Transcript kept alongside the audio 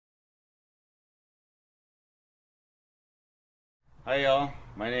Hi y'all,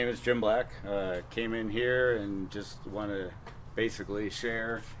 my name is Jim Black. Came in here and just want to basically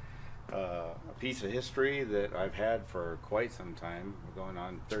share a piece of history that I've had for quite some time. We're going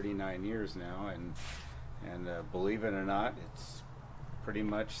on 39 years now, and believe it or not, it's pretty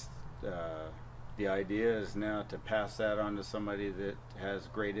much the idea is now to pass that on to somebody that has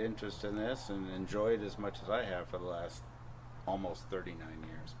great interest in this and enjoy it as much as I have for the last almost 39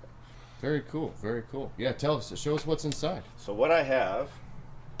 years. Very cool, very cool. Yeah, tell us, show us what's inside. So what I have,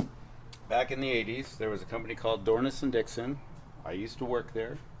 back in the 80s, there was a company called Dornis and Dixon. I used to work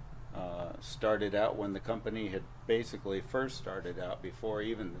there. Started out when the company had basically first started out before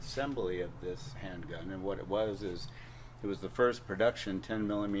even the assembly of this handgun. And what it was is it was the first production 10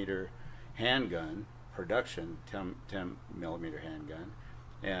 millimeter handgun, production 10 millimeter handgun.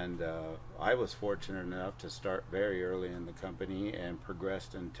 And I was fortunate enough to start very early in the company and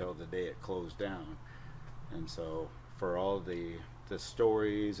progressed until the day it closed down. And so for all the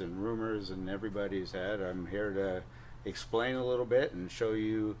stories and rumors and everybody's had, I'm here to explain a little bit and show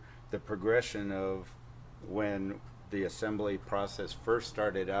you the progression of when the assembly process first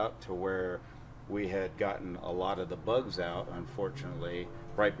started out to where we had gotten a lot of the bugs out, unfortunately,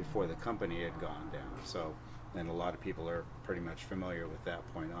 right before the company had gone down. So, and a lot of people are pretty much familiar with that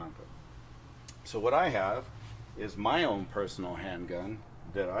point on. So what I have is my own personal handgun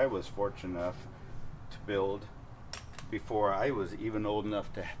that I was fortunate enough to build before I was even old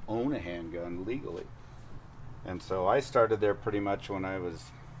enough to own a handgun legally. And so I started there pretty much when I was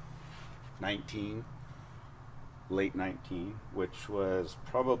 19, late 19, which was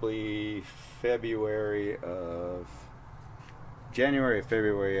probably February of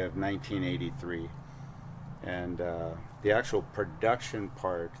February of 1983. And the actual production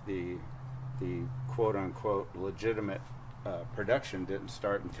part, the quote-unquote legitimate production didn't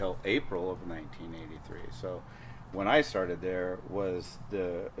start until April of 1983. So when I started there was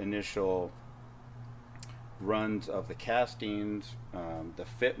the initial runs of the castings, the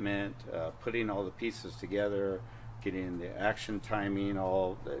fitment, putting all the pieces together, getting the action timing,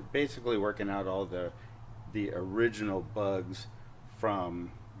 all basically working out all the original bugs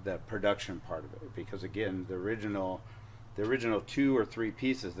from the production part of it. Because again, the original 2 or 3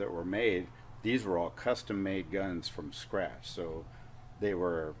 pieces that were made, these were all custom made guns from scratch. So they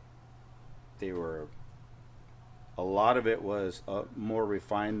were a lot of it was more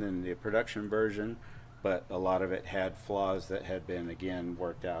refined than the production version, but a lot of it had flaws that had been again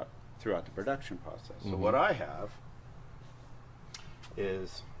worked out throughout the production process. So what I have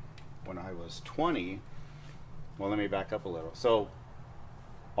is, when I was 20, well, let me back up a little. So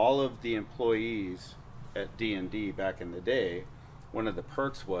all of the employees at D&D back in the day, one of the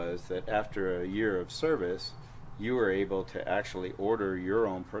perks was that after a year of service, you were able to actually order your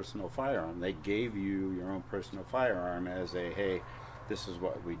own personal firearm. They gave you your own personal firearm as a, hey, this is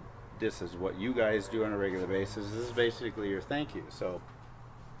what you guys do on a regular basis. This is basically your thank you. So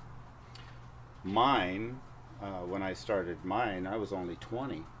mine, when I started mine, I was only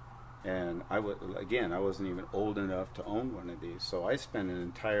 20. And I wasn't even old enough to own one of these. So I spent an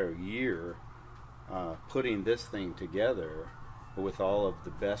entire year putting this thing together with all of the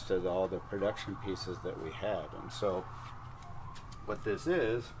best of all the production pieces that we had. And so what this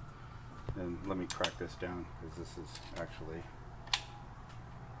is, and let me crack this down because this is actually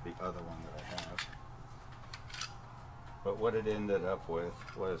the other one that I have. But what it ended up with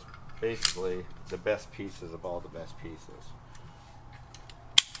was basically the best pieces of all the best pieces.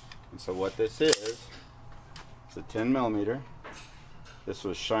 And so what this is, it's a 10 millimeter. This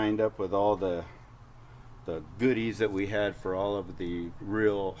was shined up with all the goodies that we had for all of the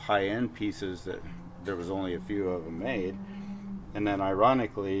real high-end pieces that there was only a few of them made. And then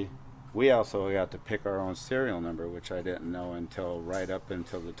ironically, we also got to pick our own serial number, which I didn't know until right up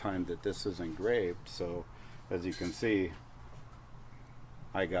until the time that this is engraved. So as you can see,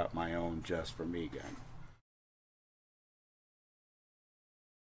 I got my own just for me gun.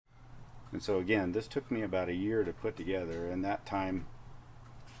 And so again, this took me about a year to put together, and that time,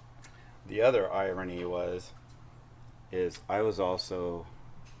 the other irony is I was also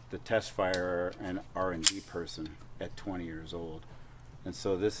the test firer and R&D person at 20 years old. And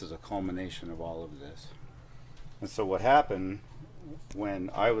so this is a culmination of all of this. And so what happened when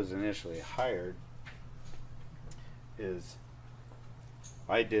I was initially hired is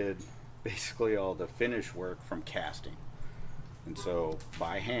I did basically all the finish work from casting. And so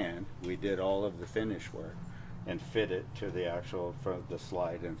by hand, we did all of the finish work and fit it to the actual, from the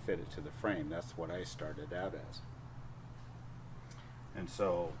slide and fit it to the frame. That's what I started out as. And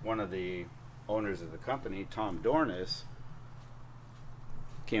so one of the owners of the company, Tom Dornis,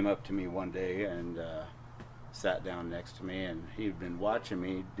 came up to me one day and sat down next to me, and he'd been watching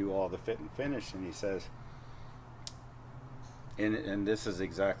me do all the fit and finish, and he says, and this is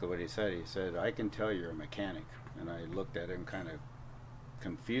exactly what he said. He said, "I can tell you're a mechanic." And I looked at him kind of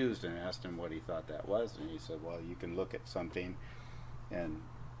confused and asked him what he thought that was, and he said, "Well, you can look at something and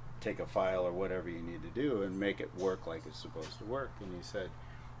take a file or whatever you need to do and make it work like it's supposed to work." And he said,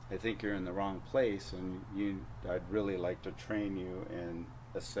 "I think you're in the wrong place, and I'd really like to train you in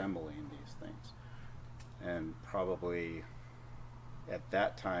assembling these things." And probably at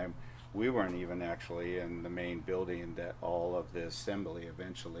that time, we weren't even actually in the main building that all of the assembly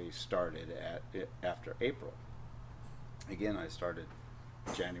eventually started at after April. Again, I started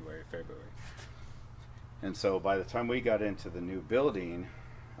January, February. And so by the time we got into the new building,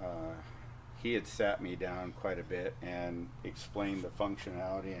 he had sat me down quite a bit and explained the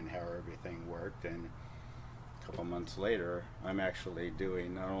functionality and how everything worked. And a couple months later, I'm actually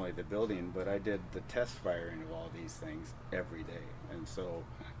doing not only the building, but I did the test firing of all these things every day. And so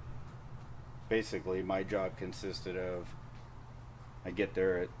basically my job consisted of, I get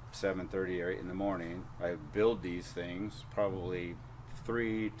there at 7:30 or 8 in the morning. I build these things, probably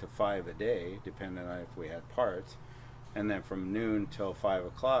 3 to 5 a day, depending on if we had parts. And then from noon till 5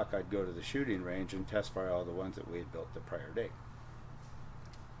 o'clock, I'd go to the shooting range and test fire all the ones that we had built the prior day.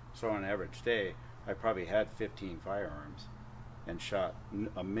 So on an average day, I probably had 15 firearms and shot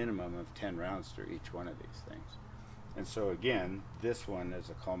a minimum of 10 rounds through each one of these things. And so again, this one is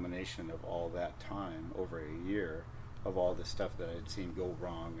a culmination of all that time, over a year, of all the stuff that I'd seen go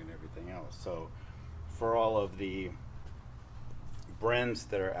wrong and everything else. So for all of the Brens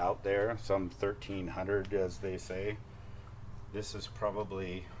that are out there, some 1,300 as they say, this is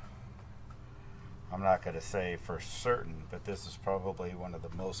probably, I'm not going to say for certain, but this is probably one of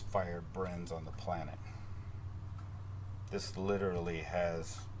the most fired Brens on the planet. This literally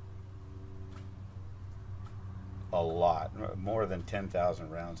has a lot, more than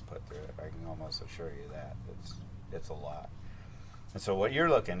 10,000 rounds put through it. I can almost assure you that. It's a lot. And so what you're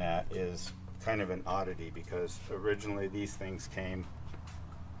looking at is kind of an oddity, because originally these things came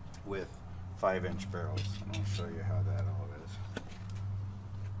with 5-inch barrels. And I'll show you how that all is.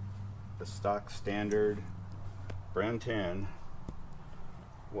 The stock standard Bren 10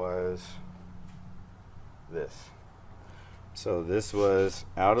 was this. So this was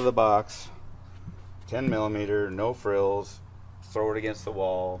out of the box, 10 millimeter, no frills, throw it against the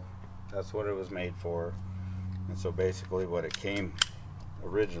wall. That's what it was made for. And so basically what it came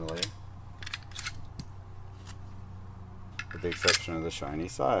originally, with the exception of the shiny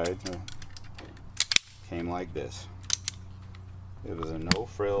side, came like this. It was a no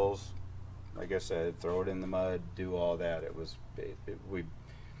frills, like I said, throw it in the mud, do all that. It was, we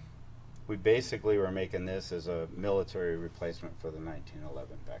basically were making this as a military replacement for the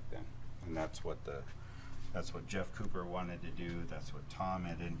 1911 back then. And that's what Jeff Cooper wanted to do. That's what Tom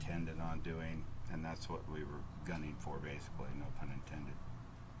had intended on doing, and that's what we were gunning for, basically, no pun intended.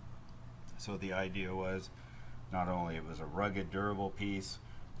 So the idea was, not only it was a rugged, durable piece,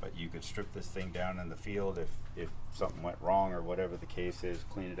 but you could strip this thing down in the field if something went wrong or whatever the case is,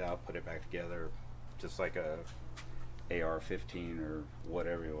 clean it out, put it back together, just like a AR-15 or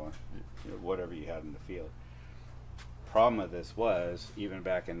whatever you want, whatever you had in the field. Problem with this was, even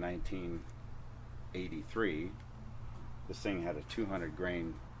back in 1983, this thing had a 200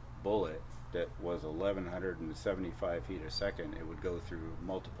 grain bullet that was 1,175 feet a second. It would go through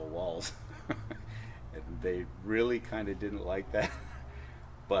multiple walls. And they really kind of didn't like that.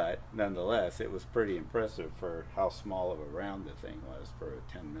 But nonetheless, it was pretty impressive for how small of a round the thing was for a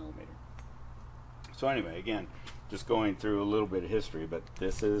 10 millimeter. So anyway, again, just going through a little bit of history, but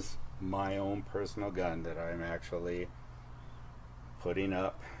this is my own personal gun that I'm actually putting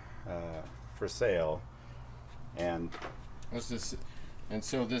up for sale. And what's this? And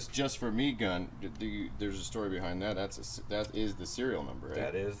so this Just For Me gun, there's a story behind that. That is the serial number, right?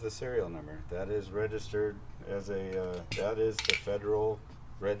 That is the serial number. That is registered as a, that is the federal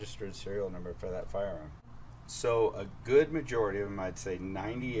registered serial number for that firearm. So a good majority of them, I'd say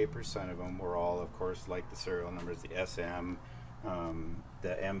 98% of them, were all, of course, like the serial numbers, the SM,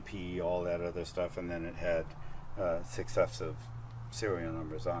 the MP, all that other stuff, and then it had successive serial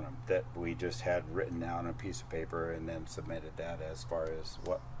numbers on them that we just had written down on a piece of paper and then submitted that as far as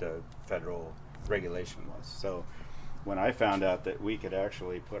what the federal regulation was. So when I found out that we could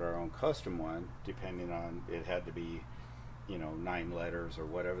actually put our own custom one, depending on, it had to be, 9 letters or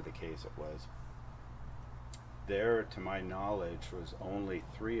whatever the case it was, there, to my knowledge, was only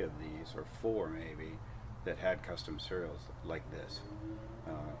 3 of these, or 4 maybe, that had custom serials like this.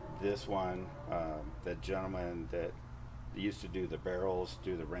 This one, the gentleman that used to do the barrels,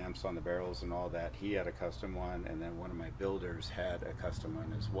 do the ramps on the barrels and all that. He had a custom one, and then one of my builders had a custom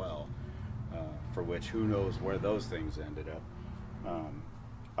one as well, for which who knows where those things ended up.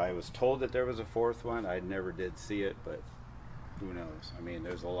 I was told that there was a fourth one. I never did see it, but who knows? I mean,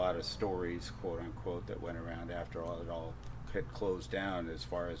 there's a lot of stories, quote unquote, that went around after it all had closed down as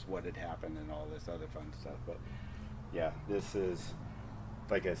far as what had happened and all this other fun stuff. But yeah, this is,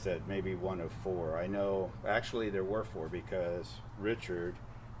 like I said, maybe one of four. I know, actually there were four, because Richard,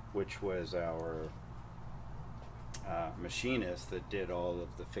 which was our machinist that did all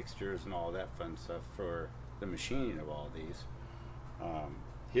of the fixtures and all that fun stuff for the machining of all these,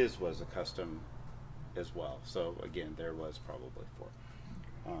 his was a custom as well. So again, there was probably four.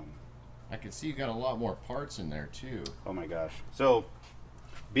 I can see you got a lot more parts in there too. Oh my gosh. So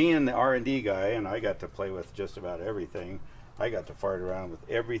being the R&D guy, and I got to play with just about everything, I got to fart around with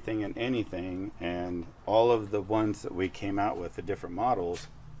everything and anything, and all of the ones that we came out with, the different models,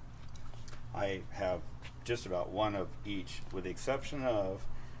 I have just about one of each, with the exception of,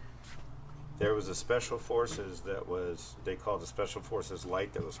 there was a Special Forces that was, they called the Special Forces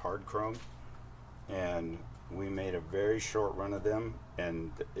Light, that was hard chrome, and we made a very short run of them,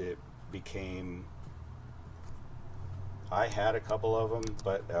 and it became, I had a couple of them,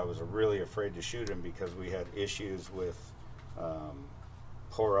 but I was really afraid to shoot them because we had issues with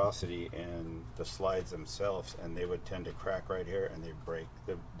porosity in the slides themselves, and they would tend to crack right here and they'd break.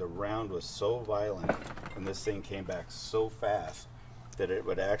 The round was so violent, and this thing came back so fast that it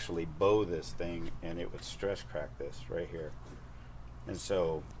would actually bow this thing, and it would stress crack this right here. And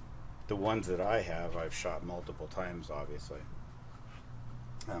so the ones that I have, I've shot multiple times, obviously.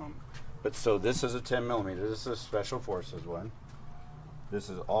 But so this is a 10 millimeter. This is a Special Forces one. This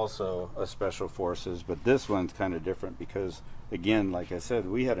is also a Special Forces, but this one's kind of different because, again, like I said,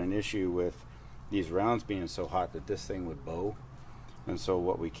 we had an issue with these rounds being so hot that this thing would bow. And so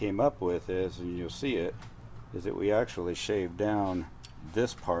what we came up with is, and you'll see it, is that we actually shaved down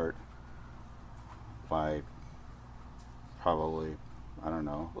this part by probably, I don't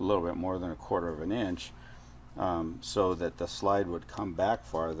know, a little bit more than 1/4 of an inch, so that the slide would come back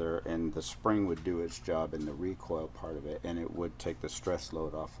farther and the spring would do its job in the recoil part of it, and it would take the stress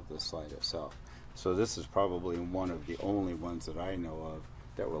load off of the slide itself. So this is probably one of the only ones that I know of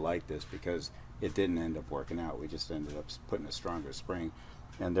that were like this, because it didn't end up working out. We just ended up putting a stronger spring,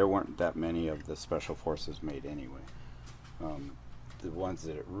 and there weren't that many of the Special Forces made anyway. The ones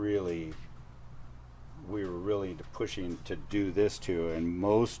that we were really pushing to do this to, and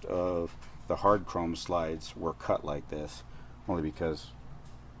most of the hard chrome slides were cut like this, only because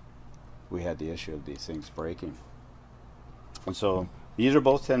we had the issue of these things breaking. And so these are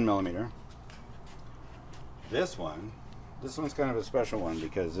both 10 millimeter. This one's kind of a special one,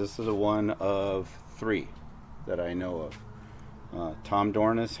 because this is a one of 3 that I know of. Tom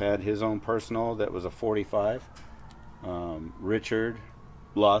Dornis had his own personal that was a 45. Richard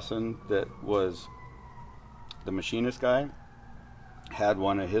Lawson, that was the machinist guy, had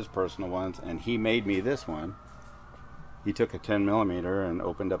one of his personal ones, and he made me this one. He took a 10 millimeter and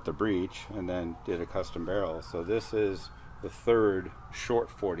opened up the breech and then did a custom barrel. So this is the 3rd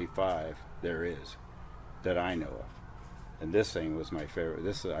short 45 there is that I know of, and this thing was my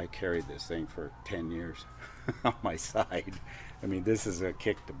favorite. I carried this thing for 10 years on my side. I mean, this is a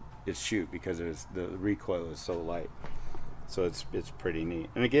kick to shoot because the recoil is so light. So it's pretty neat.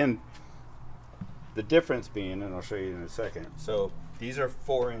 And again, the difference being, and I'll show you in a second, so these are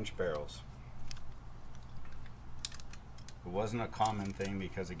 4-inch barrels. It wasn't a common thing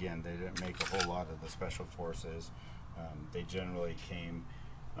because, again, they didn't make a whole lot of the Special Forces. They generally came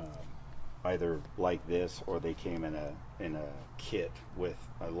either like this, or they came in a kit with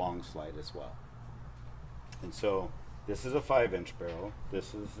a long slide as well. And so this is a 5-inch barrel.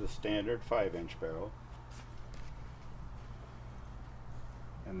 This is the standard 5-inch barrel.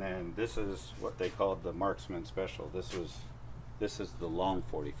 And then this is what they called the Marksman Special. This is the long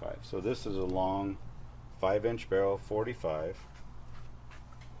 45. So this is a long 5-inch barrel 45.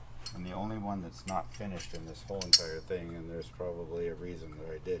 And the only one that's not finished in this whole entire thing, and there's probably a reason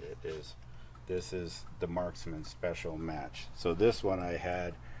that I did it, is this is the Marksman Special Match. So this one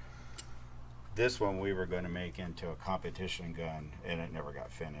we were going to make into a competition gun, and it never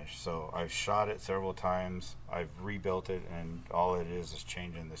got finished. So I've shot it several times. I've rebuilt it, and all it is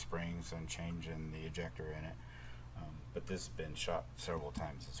changing the springs and changing the ejector in it. But this has been shot several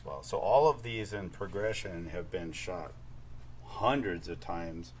times as well. So all of these in progression have been shot hundreds of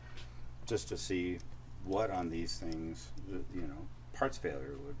times, just to see what on these things, parts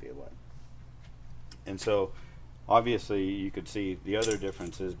failure would be like. And so obviously you could see the other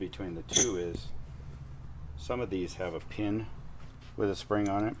differences between the two is, some of these have a pin with a spring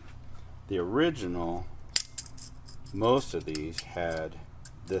on it. The original, most of these had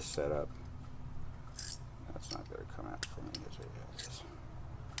this set up. That's not going to come out for me.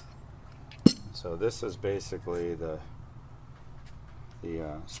 So this is basically the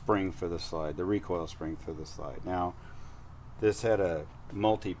spring for the slide, the recoil spring for the slide. Now, this had a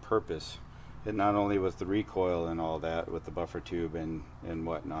multi-purpose. It not only was the recoil and all that with the buffer tube and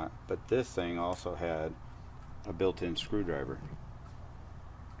whatnot, but this thing also had a built-in screwdriver.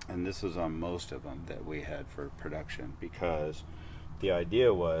 And this was on most of them that we had for production, because the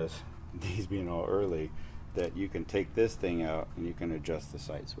idea was, these being all early, that you can take this thing out and you can adjust the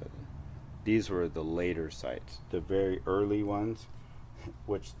sights with it. These were the later sights. The very early ones,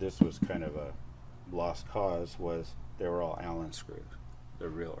 which this was kind of a lost cause, was they were all Allen screws. The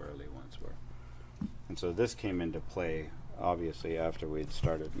real early ones were. And so this came into play obviously after we'd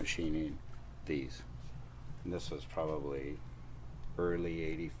started machining these. And this was probably early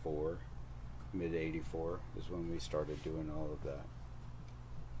 84, mid 84 is when we started doing all of that.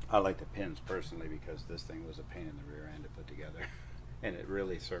 I like the pins personally because this thing was a pain in the rear end to put together. And it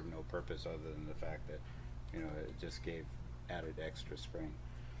really served no purpose other than the fact that, you know, it just gave added extra spring.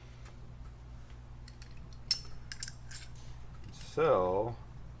 So,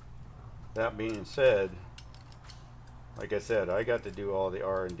 that being said, like I said, I got to do all the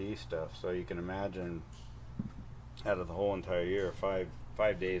R&D stuff, so you can imagine out of the whole entire year,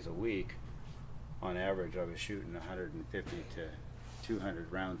 five days a week, on average I was shooting 150 to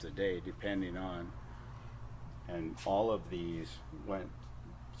 200 rounds a day, depending on. And all of these went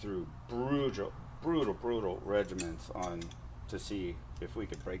through brutal regiments on to see if we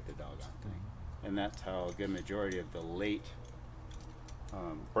could break the doggone thing. And that's how a good majority of the late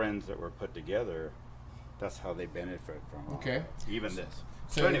Brens that were put together, that's how they benefit from. Okay. Even this.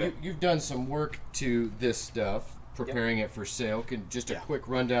 So anyway, you've done some work to this stuff, preparing it for sale. Can just a quick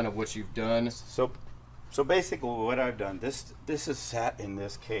rundown of what you've done. So basically what I've done, this is sat in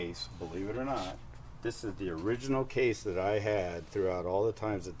this case, believe it or not. This is the original case that I had throughout all the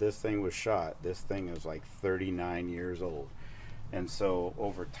times that this thing was shot. This thing is like 39 years old. And so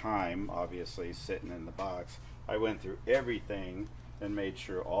over time, obviously sitting in the box, I went through everything and made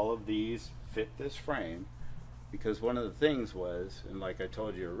sure all of these fit this frame. Because one of the things was, and like I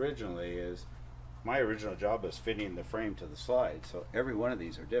told you originally, is my original job was fitting the frame to the slide. So every one of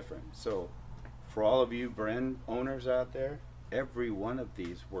these are different. So for all of you Bren owners out there, every one of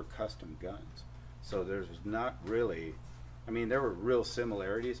these were custom guns. So there's not really, I mean, there were real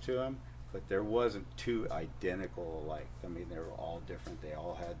similarities to them, but there wasn't two identical alike. I mean, they were all different. They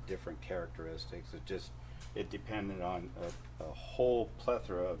all had different characteristics. It depended on a whole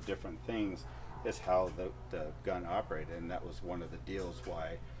plethora of different things is how the gun operated. And that was one of the deals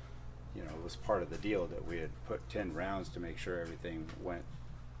why, you know, it was part of the deal that we had put 10 rounds to make sure everything went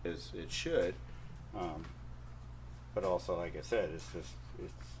as it should. But also, like I said,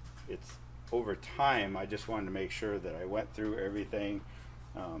 it's over time, I just wanted to make sure that I went through everything.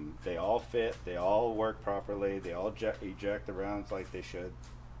 They all fit, they all work properly, they all eject the rounds like they should.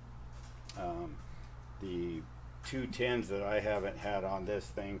 The 210s that I haven't had on this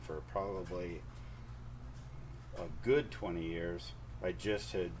thing for probably a good 20 years, I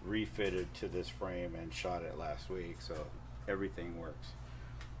just had refitted to this frame and shot it last week, so everything works.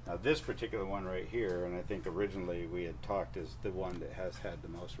 Now this particular one right here, and I think originally we had talked, is the one that has had the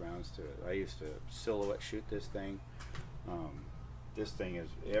most rounds to it. I used to silhouette shoot this thing. This thing is,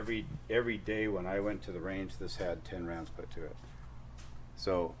 every day when I went to the range, this had 10 rounds put to it.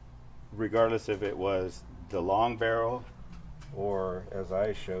 So regardless if it was the long barrel, or as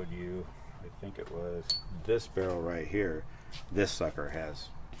I showed you, I think it was this barrel right here, this sucker has,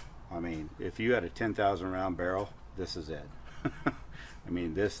 I mean, if you had a 10,000 round barrel, this is it. I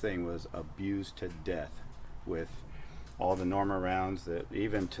mean, this thing was abused to death with all the Norma rounds, that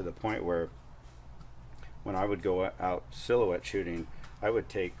even to the point where when I would go out silhouette shooting, I would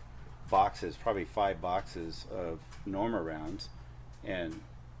take boxes, probably 5 boxes of Norma rounds, and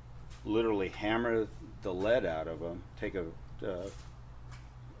literally hammer the lead out of them, take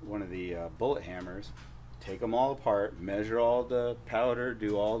one of the bullet hammers, take them all apart, measure all the powder,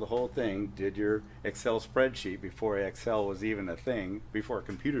 do all the whole thing, did your Excel spreadsheet before Excel was even a thing, before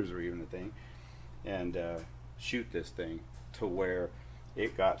computers were even a thing, and shoot this thing to where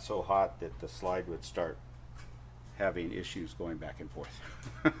it got so hot that the slide would start having issues going back and forth.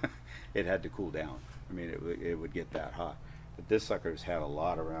 It had to cool down. I mean, it would get that hot. But this sucker's had a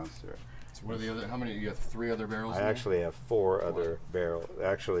lot of rounds to it. So what are the other, how many, you have 3 other barrels? I actually have 4 other barrels,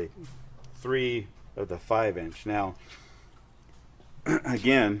 actually 3 of the 5-inch. Now,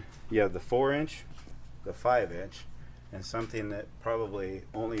 again, you have the 4-inch, the 5-inch, and something that probably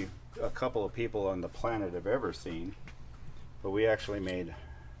only a couple of people on the planet have ever seen. But we actually made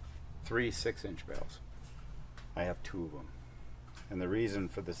 3 6-inch barrels. I have 2 of them. And the reason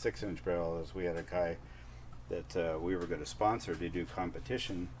for the 6-inch barrel is we had a guy that we were going to sponsor to do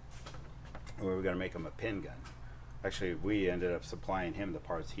competition, and we were going to make him a pin gun. Actually, we ended up supplying him the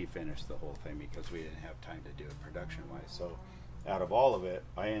parts. He finished the whole thing because we didn't have time to do it production-wise. So out of all of it,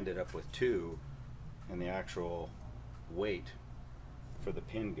 I ended up with 2, and the actual weight for the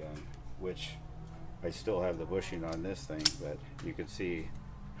pin gun, which I still have the bushing on this thing, but you can see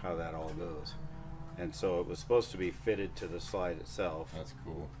how that all goes. And so it was supposed to be fitted to the slide itself. That's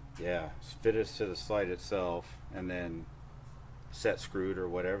cool. Yeah, it's fitted to the slide itself, and then set screwed or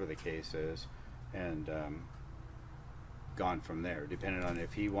whatever the case is, and gone from there, depending on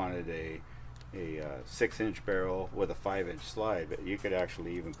if he wanted a 6-inch barrel with a 5-inch slide. But you could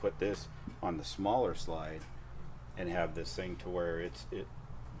actually even put this on the smaller slide and have this thing to where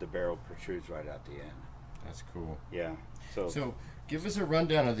the barrel protrudes right out the end. That's cool. Yeah. So give us a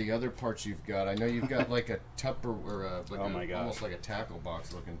rundown of the other parts you've got. I know you've got like a tupper or almost like a tackle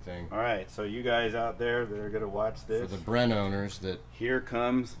box looking thing. All right, so you guys out there that are going to watch this, for the Bren owners, that here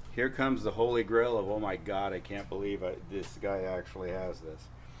comes the holy grail of, oh my God, I can't believe this guy actually has this.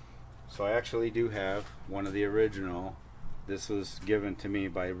 So I actually do have one of the original. This was given to me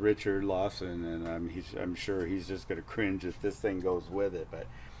by Richard Lawson, and I'm sure he's just going to cringe if this thing goes with it. But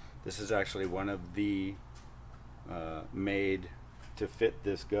this is actually one of the made to fit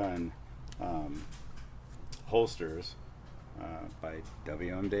this gun holsters by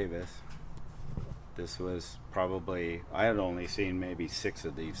W.M. Davis. This was probably, I had only seen maybe 6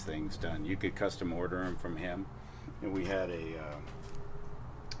 of these things done. You could custom order them from him, and we had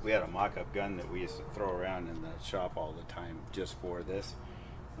a mock-up gun that we used to throw around in the shop all the time just for this.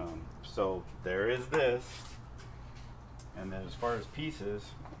 So there is this, and then as far as pieces,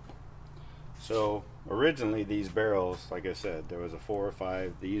 so originally these barrels, like I said, there was a 4 or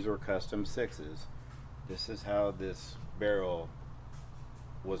 5. These were custom 6s. This is how this barrel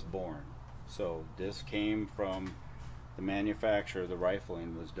was born. So this came from the manufacturer. The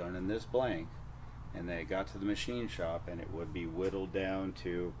rifling was done in this blank, and they got to the machine shop, and it would be whittled down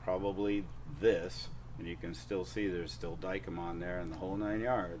to probably this, and you can still see there's still Dykem on there and the whole 9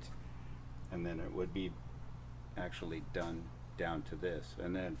 yards, and then it would be actually done down to this,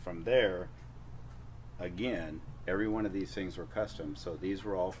 and then from there, again, every one of these things were custom, so these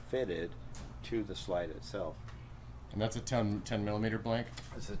were all fitted to the slide itself. And that's a 10 millimeter blank?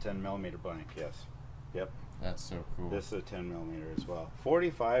 It's a 10 millimeter blank, yes. Yep. That's so cool. This is a 10 millimeter as well.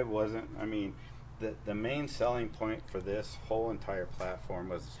 45 wasn't, I mean, the main selling point for this whole entire platform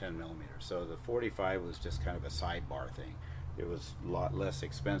was the 10 millimeter. So the 45 was just kind of a sidebar thing. It was a lot less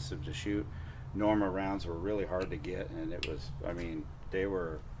expensive to shoot. Norma rounds were really hard to get, and it was, I mean, they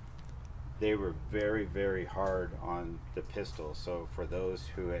were very, very hard on the pistols. So for those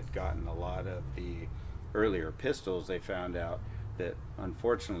who had gotten a lot of the earlier pistols, they found out that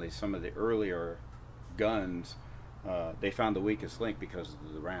unfortunately some of the earlier guns, they found the weakest link because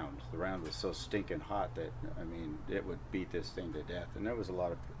of the round. The round was so stinking hot that, I mean, it would beat this thing to death. And there was a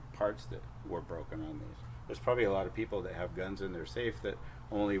lot of parts that were broken on these. There's probably a lot of people that have guns in their safe that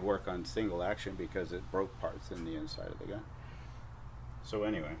only work on single action because it broke parts in the inside of the gun. So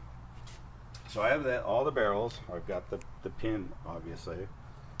anyway, so I have all the barrels. I've got the pin, obviously.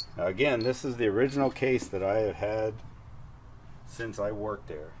 Now again, this is the original case that I have had since I worked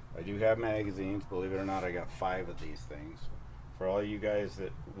there. I do have magazines, believe it or not. I got 5 of these things. For all you guys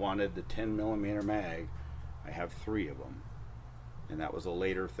that wanted the 10 millimeter mag, I have 3 of them, and that was a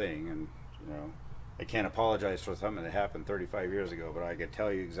later thing. And you know, I can't apologize for something that happened 35 years ago, but I can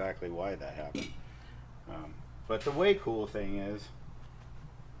tell you exactly why that happened. But the way cool thing is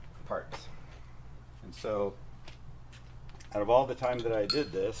parts. And so, out of all the time that I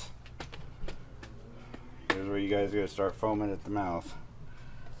did this, here's where you guys are going to start foaming at the mouth.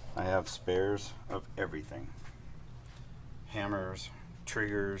 I have spares of everything. Hammers,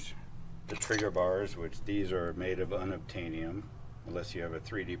 triggers, the trigger bars, which these are made of unobtainium, unless you have a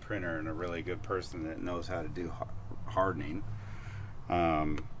 3D printer and a really good person that knows how to do hardening.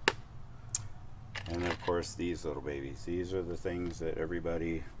 And of course these little babies. These are the things that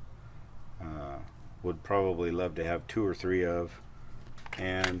everybody would probably love to have 2 or 3 of,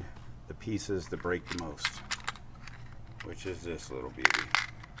 and the pieces that break the most, which is this little beauty.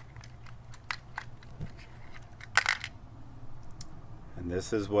 And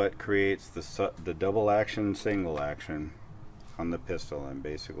this is what creates the double action, single action on the pistol. And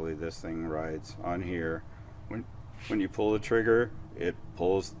basically this thing rides on here. When you pull the trigger, it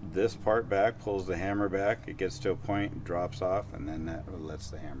pulls this part back, pulls the hammer back, it gets to a point, drops off, and then that lets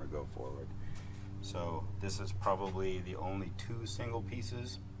the hammer go forward. So this is probably the only two single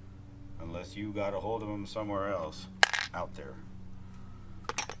pieces, unless you got a hold of them somewhere else, out there.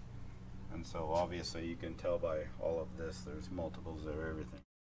 And so obviously you can tell by all of this, there's multiples of everything.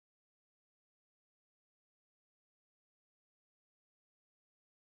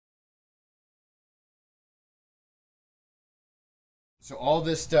 So all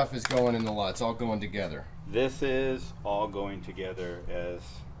this stuff is going in the lot. It's all going together. This is all going together as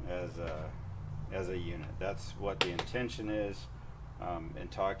a unit. That's what the intention is.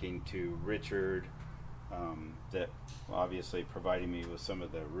 And talking to Richard, that obviously providing me with some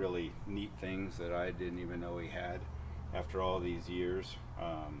of the really neat things that I didn't even know he had after all these years.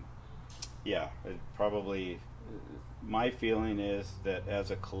 Yeah, it probably, my feeling is that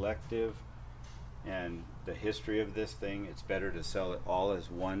as a collective and the history of this thing, it's better to sell it all as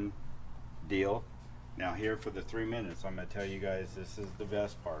one deal. Now here for the 3 minutes, I'm going to tell you guys this is the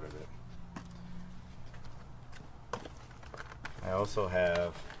best part of it. I also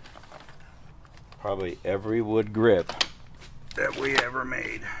have probably every wood grip that we ever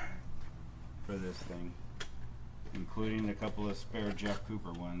made for this thing, including a couple of spare Jeff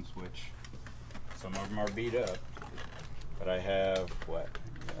Cooper ones, which some of them are beat up, but I have what,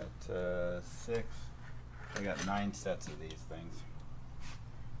 I got 6, I got 9 sets of these things.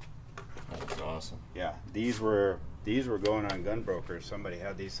 That's awesome. Yeah, these were going on Gun Brokers. Somebody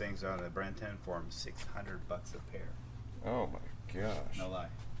had these things on the Bren 10 for them, $600 a pair. Oh my gosh. No lie.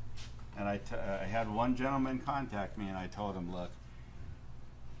 And I had one gentleman contact me, and I told him, look,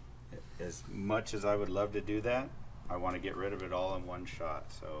 as much as I would love to do that, I want to get rid of it all in one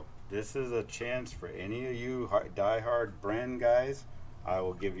shot. So this is a chance for any of you die-hard Bren guys. I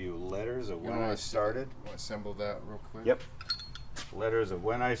will give you letters of when I started. Want to assemble that real quick? Yep. Letters of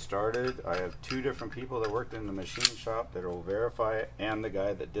when I started. I have 2 different people that worked in the machine shop that will verify it, and the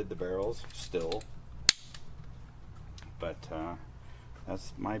guy that did the barrels still. But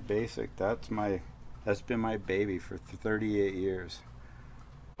that's my basic. That's been my baby for 38 years.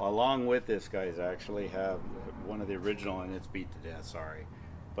 Along with this, guys, I actually have one of the original, and it's beat to death, sorry,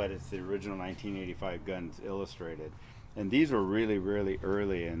 but it's the original 1985 guns illustrated. And these were really, really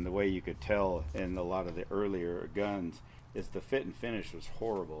early, and the way you could tell in a lot of the earlier guns is the fit and finish was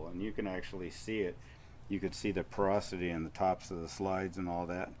horrible, and you can actually see it. You could see the porosity in the tops of the slides and all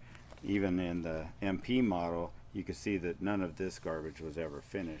that. Even in the MP model, you could see that none of this garbage was ever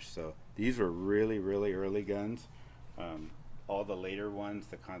finished. So these were really, really early guns. All the later ones,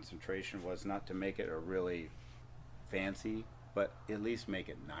 the concentration was not to make it a really fancy, but at least make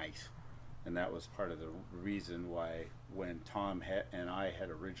it nice. And that was part of the reason why when Tom and I had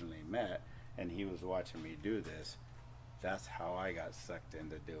originally met, and he was watching me do this, that's how I got sucked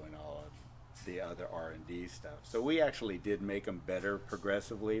into doing all of the other R&D stuff. So we actually did make them better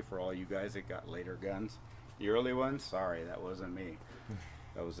progressively for all you guys that got later guns. The early ones, sorry, that wasn't me.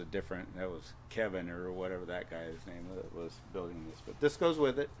 That was that was Kevin or whatever that guy's name was building this. But this goes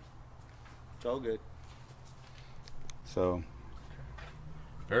with it. It's all good. So.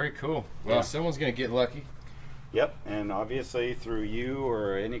 Very cool. Well, Yeah. Someone's going to get lucky. Yep, and obviously through you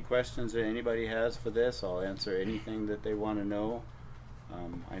or any questions that anybody has for this, I'll answer anything that they want to know.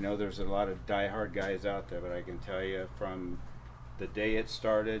 I know there's a lot of diehard guys out there, but I can tell you from the day it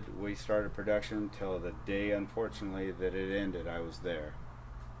started, we started production, till the day, unfortunately, that it ended, I was there.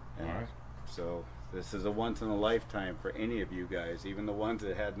 And all right. So this is a once in a lifetime for any of you guys, even the ones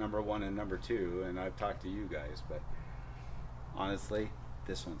that had #1 and #2, and I've talked to you guys, but honestly,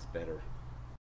 this one's better.